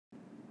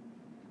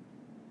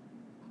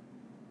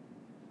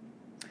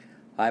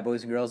Hi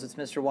boys and girls, it's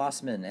Mr.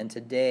 Wasemann, and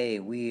today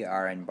we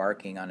are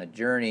embarking on a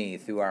journey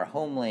through our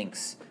home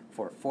links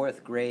for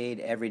 4th grade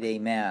everyday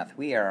math.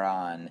 We are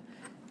on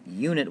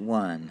Unit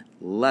 1,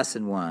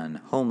 Lesson 1,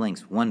 Home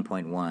Links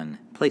 1.1,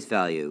 Place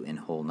Value in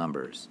Whole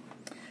Numbers.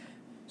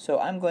 So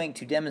I'm going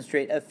to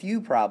demonstrate a few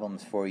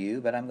problems for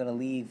you, but I'm going to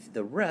leave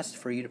the rest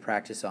for you to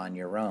practice on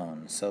your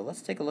own. So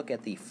let's take a look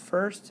at the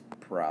first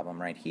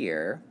problem right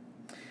here.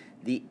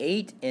 The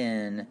 8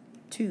 in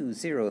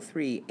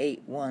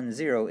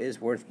 203810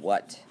 is worth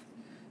what?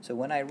 So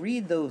when I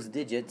read those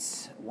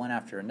digits one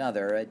after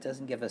another, it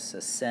doesn't give us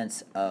a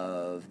sense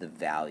of the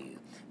value.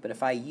 But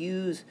if I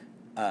use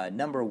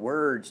number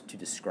words to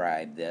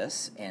describe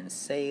this and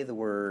say the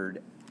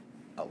word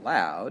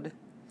aloud,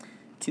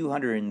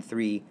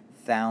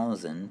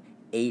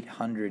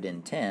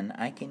 203,810,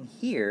 I can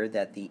hear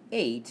that the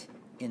 8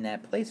 in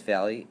that place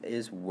value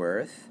is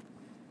worth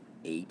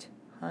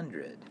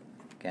 800.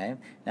 Okay?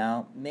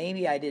 Now,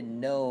 maybe I didn't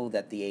know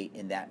that the 8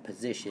 in that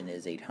position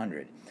is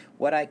 800.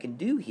 What I can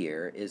do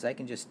here is I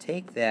can just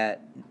take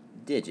that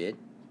digit,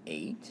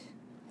 8,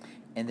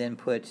 and then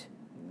put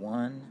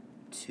 1,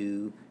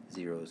 2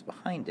 zeros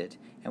behind it.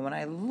 And when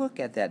I look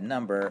at that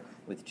number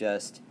with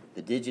just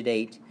the digit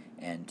 8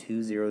 and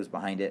 2 zeros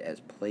behind it as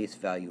place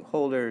value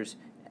holders,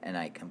 and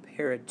I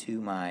compare it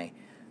to my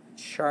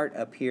chart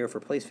up here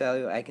for place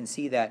value, I can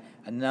see that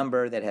a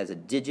number that has a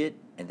digit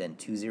and then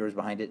 2 zeros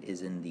behind it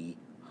is in the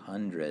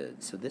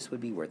hundreds. So this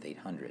would be worth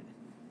 800.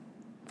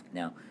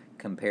 Now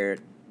compare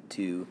it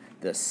to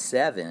the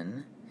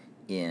 7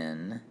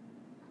 in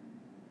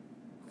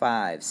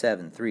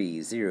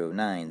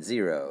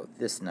 573090,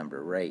 this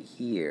number right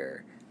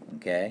here.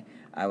 Okay,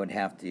 I would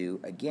have to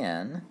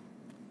again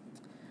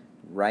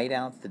write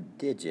out the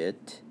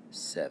digit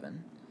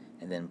 7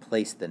 and then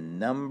place the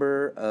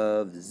number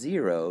of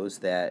zeros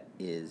that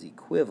is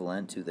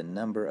equivalent to the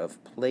number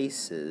of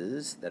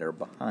places that are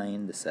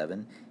behind the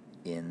 7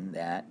 in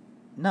that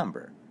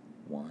number.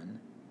 1,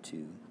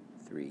 2,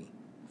 3,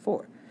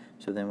 4.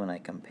 So then when I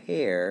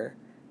compare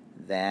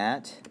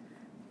that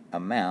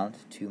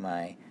amount to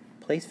my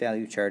place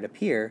value chart up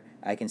here,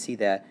 I can see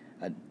that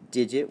a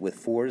digit with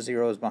 4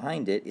 zeros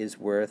behind it is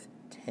worth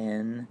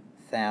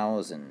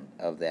 10,000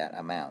 of that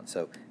amount.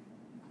 So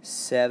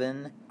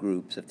 7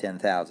 groups of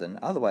 10,000,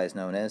 otherwise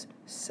known as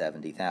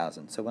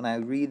 70,000. So when I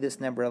read this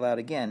number aloud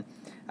again,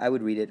 I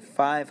would read it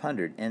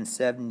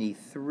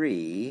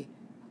 573,090.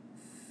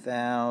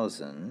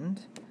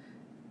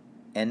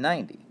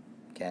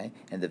 Okay,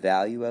 and the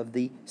value of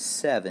the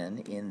 7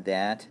 in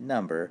that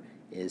number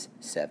is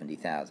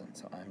 70,000.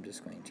 So I'm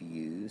just going to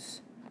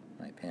use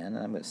my pen and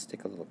I'm going to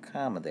stick a little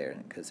comma there,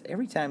 because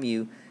every time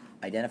you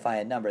identify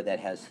a number that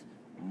has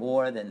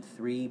more than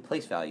 3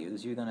 place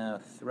values, you're going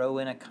to throw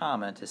in a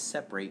comma to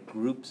separate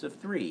groups of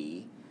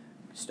 3,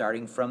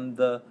 starting from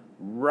the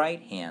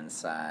right-hand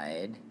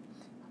side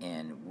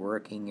and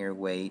working your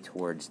way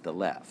towards the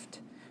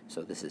left.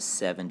 So this is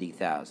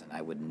 70,000.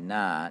 I would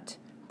not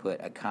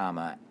put a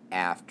comma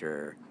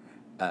after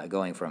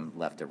going from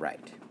left to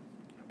right.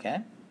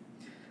 Okay?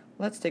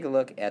 Let's take a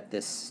look at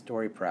this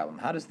story problem.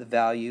 How does the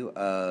value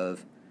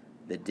of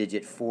the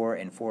digit 4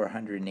 in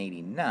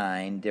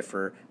 489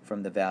 differ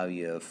from the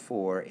value of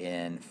 4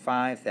 in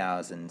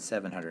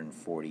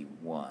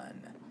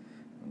 5,741?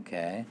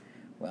 Okay?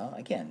 Well,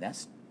 again,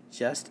 that's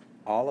just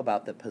all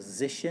about the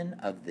position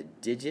of the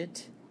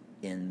digit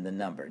in the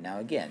number. Now,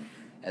 again,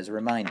 as a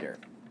reminder,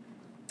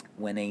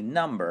 when a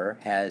number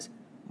has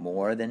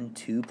more than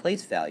 2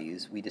 place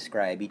values, we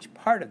describe each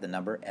part of the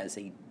number as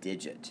a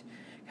digit.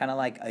 Kind of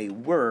like a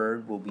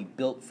word will be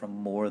built from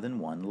more than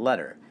one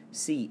letter.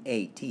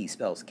 C-A-T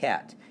spells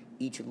cat.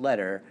 Each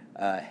letter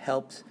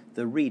helps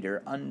the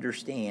reader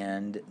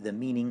understand the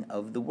meaning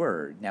of the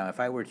word. Now, if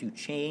I were to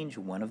change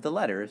one of the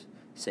letters,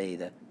 say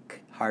the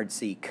hard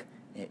C,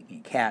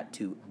 cat,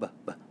 to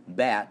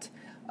bat,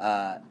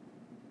 the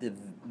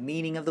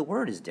meaning of the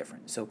word is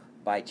different. So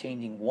by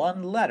changing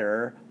one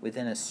letter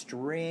within a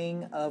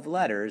string of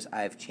letters,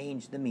 I've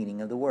changed the meaning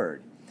of the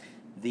word.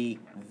 The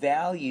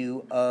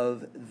value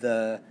of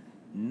the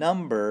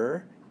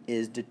number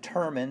is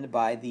determined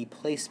by the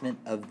placement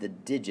of the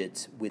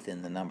digits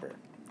within the number.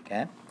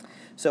 Okay?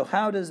 So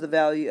how does the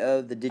value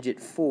of the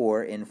digit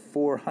 4 in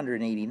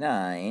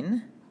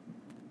 489,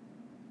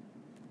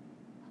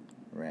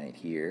 right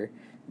here,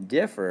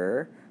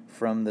 differ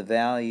from the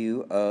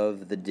value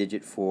of the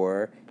digit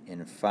 4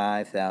 in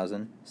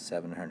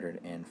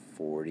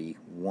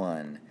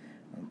 5,741?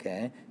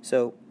 Okay?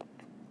 So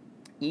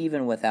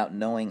even without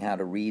knowing how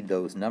to read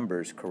those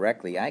numbers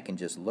correctly, I can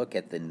just look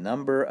at the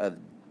number of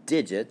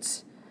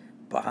digits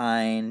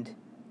behind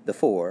the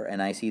 4,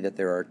 and I see that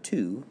there are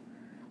 2.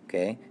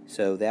 Okay,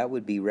 so that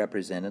would be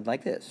represented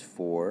like this,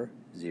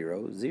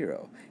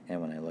 400.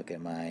 And when I look at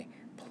my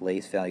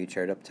place value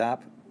chart up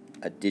top,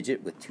 a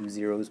digit with 2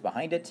 zeros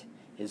behind it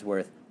is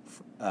worth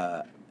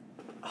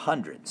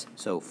hundreds.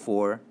 So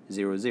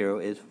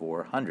 400 is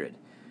 400.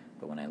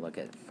 But when I look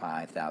at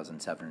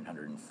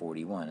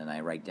 5,741 and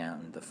I write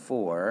down the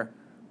 4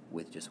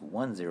 with just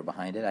 1 0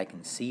 behind it, I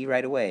can see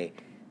right away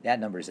that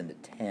number's in the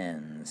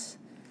tens.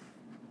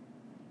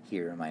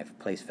 here in my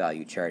place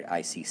value chart,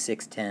 I see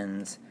 6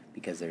 tens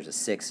because there's a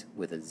 6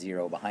 with a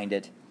 0 behind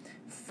it.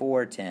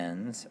 4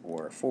 tens,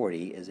 or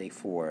 40, is a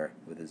 4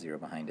 with a 0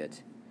 behind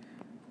it.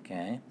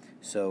 Okay,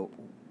 so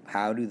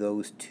how do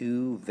those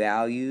two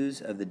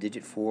values of the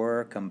digit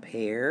 4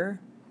 compare?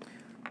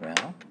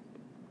 Well,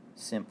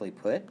 simply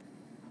put,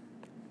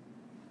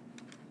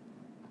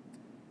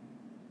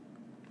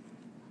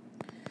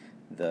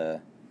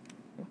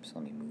 oops,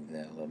 let me move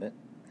that a little bit.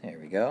 There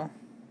we go.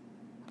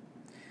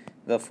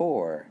 The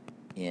 4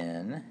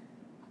 in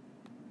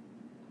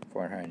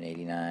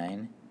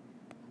 489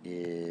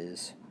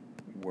 is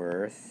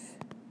worth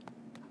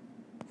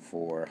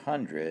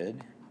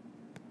 400,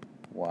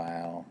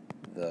 while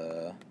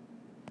the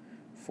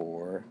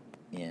 4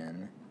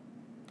 in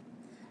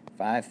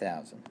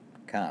 5,000,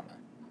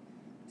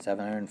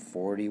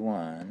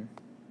 741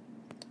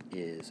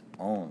 is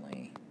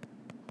only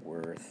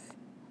worth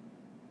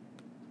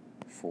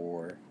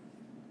 4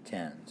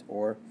 tens,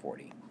 or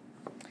 40.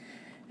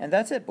 And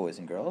that's it, boys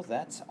and girls.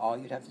 That's all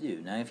you'd have to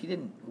do. Now, if you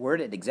didn't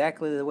word it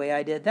exactly the way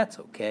I did, that's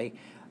okay.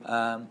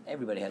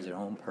 Everybody has their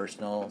own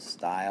personal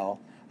style.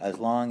 As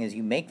long as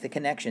you make the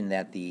connection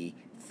that the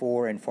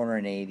 4 in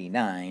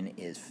 489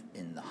 is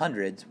in the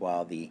hundreds,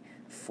 while the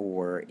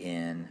 4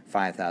 in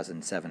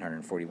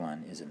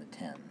 5,741 is in the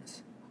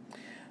tens.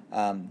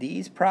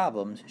 These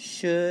problems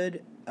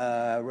should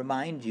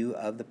remind you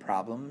of the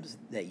problems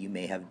that you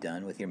may have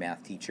done with your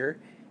math teacher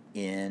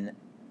in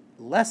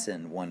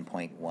lesson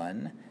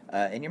 1.1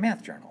 in your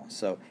math journal.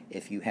 So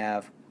if you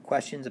have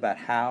questions about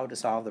how to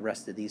solve the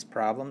rest of these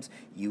problems,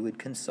 you would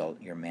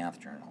consult your math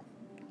journal.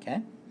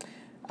 Okay?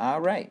 All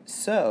right,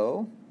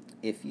 so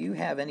if you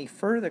have any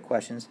further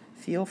questions,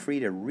 feel free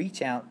to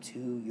reach out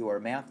to your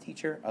math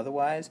teacher.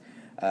 Otherwise,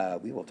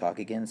 we will talk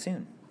again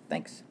soon.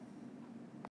 Thanks.